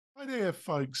Hi there,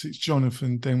 folks. It's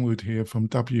Jonathan Denwood here from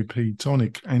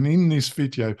WP-Tonic. And in this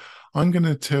video, I'm going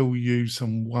to tell you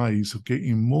some ways of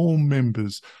getting more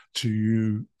members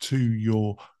to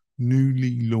your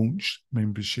newly launched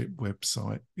membership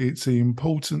website. It's an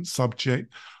important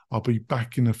subject. I'll be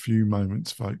back in a few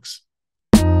moments, folks.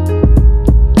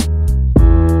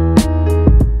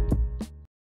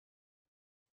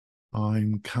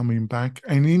 I'm coming back,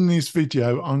 and in this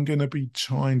video I'm going to be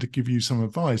trying to give you some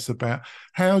advice about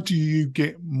how do you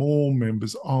get more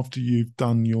members after you've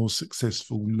done your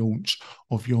successful launch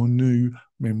of your new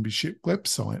membership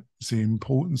website. It's an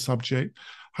important subject.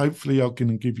 Hopefully I'm going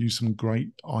to give you some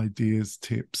great ideas,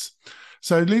 tips.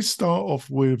 So let's start off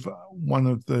with one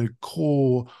of the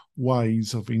core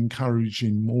ways of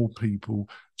encouraging more people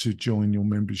to join your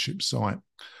membership site,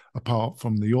 apart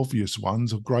from the obvious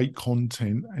ones of great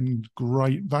content and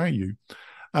great value.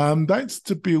 That's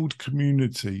to build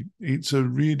community. It's a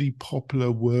really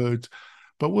popular word,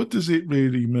 but what does it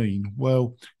really mean?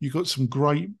 Well, you've got some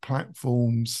great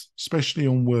platforms, especially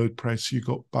on WordPress. You've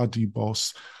got Buddy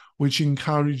Boss, which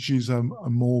encourages a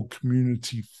more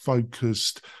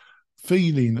community-focused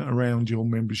feeling around your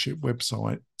membership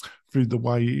website through the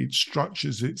way it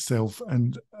structures itself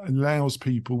and allows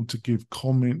people to give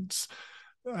comments,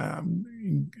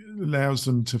 allows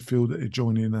them to feel that they're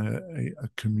joining a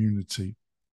community.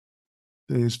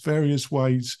 There's various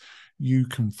ways you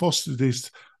can foster this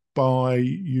by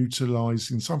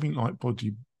utilizing something like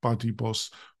Buddy Boss,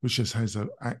 which just has an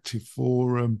active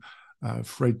forum,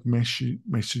 thread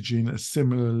messaging, a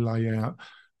similar layout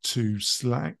to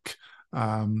Slack.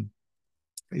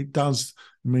 It does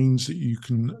means that you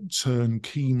can turn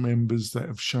key members that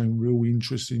have shown real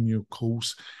interest in your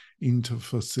course into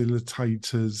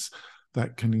facilitators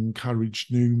that can encourage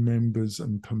new members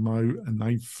and promote, and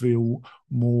they feel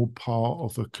more part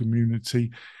of a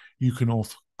community. You can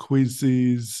offer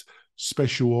quizzes,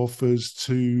 special offers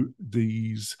to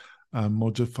these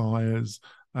modifiers.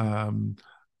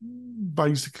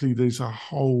 Basically, there's a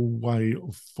whole way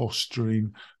of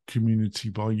fostering community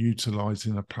by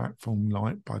utilizing a platform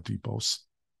like Buddy Boss.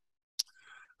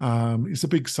 It's a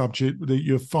big subject that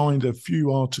you'll find a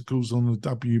few articles on the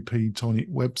WP-Tonic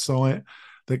website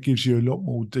that gives you a lot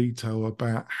more detail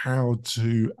about how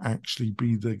to actually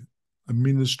be the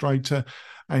administrator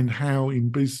and how in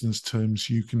business terms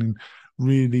you can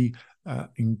really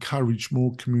encourage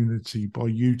more community by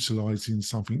utilizing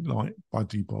something like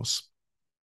Buddy Boss.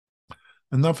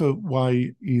 Another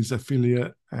way is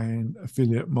affiliate and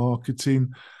affiliate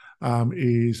marketing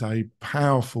is a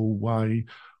powerful way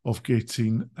of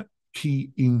getting key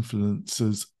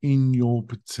influencers in your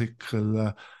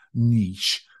particular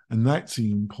niche. And that's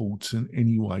important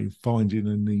anyway, finding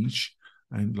a niche.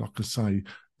 And like I say,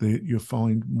 you'll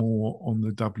find more on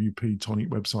the WP-Tonic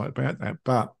website about that.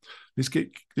 But let's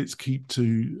keep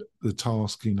to the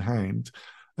task in hand.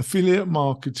 Affiliate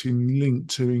marketing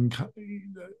linked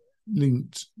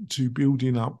to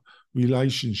building up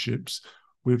relationships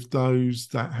with those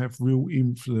that have real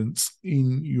influence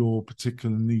in your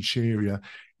particular niche area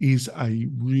is a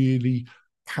really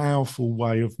powerful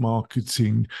way of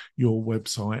marketing your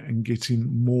website and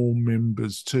getting more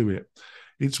members to it.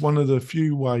 It's one of the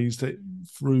few ways that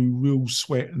through real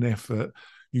sweat and effort,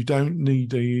 you don't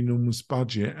need an enormous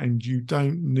budget and you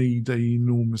don't need an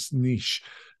enormous niche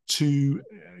to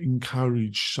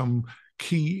encourage some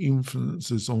key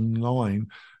influencers online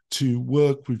to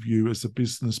work with you as a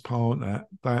business partner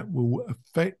that will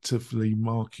effectively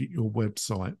market your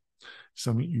website.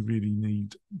 Something you really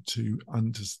need to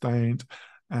understand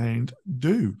and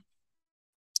do.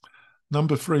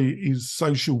 Number 3 is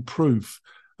social proof.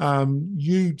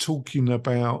 You talking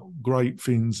about great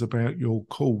things about your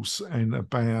course and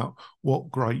about what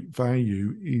great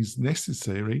value is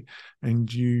necessary,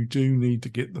 and you do need to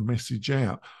get the message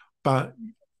out. But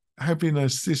having a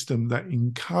system that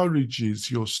encourages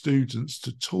your students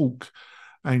to talk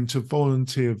and to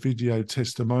volunteer video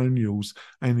testimonials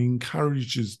and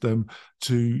encourages them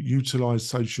to utilize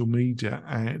social media,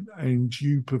 and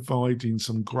you providing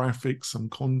some graphics, some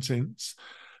contents,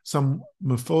 some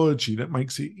mythology that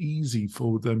makes it easy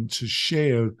for them to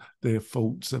share their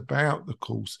thoughts about the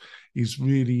course is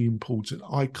really important.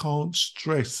 I can't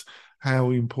stress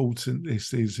how important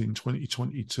this is in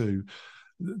 2022.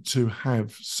 To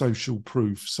have social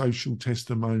proof, social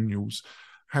testimonials,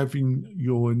 having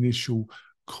your initial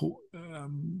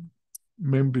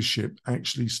membership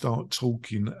actually start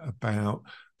talking about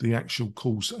the actual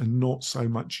course and not so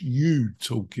much you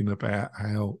talking about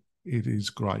how it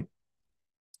is great.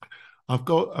 I've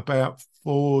got about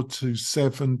 4 to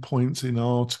 7 points in an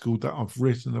article that I've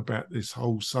written about this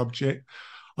whole subject.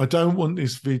 I don't want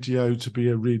this video to be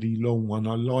a really long one.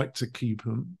 I like to keep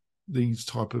these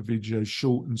type of videos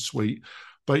short and sweet,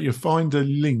 but you'll find a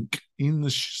link in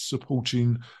the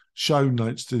supporting show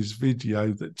notes to this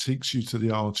video that takes you to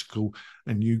the article,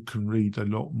 and you can read a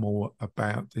lot more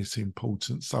about this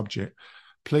important subject.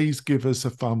 Please give us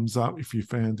a thumbs up if you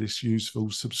found this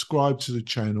useful. Subscribe to the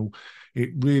channel.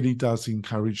 It really does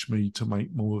encourage me to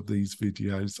make more of these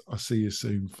videos. I'll see you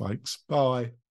soon, folks. Bye.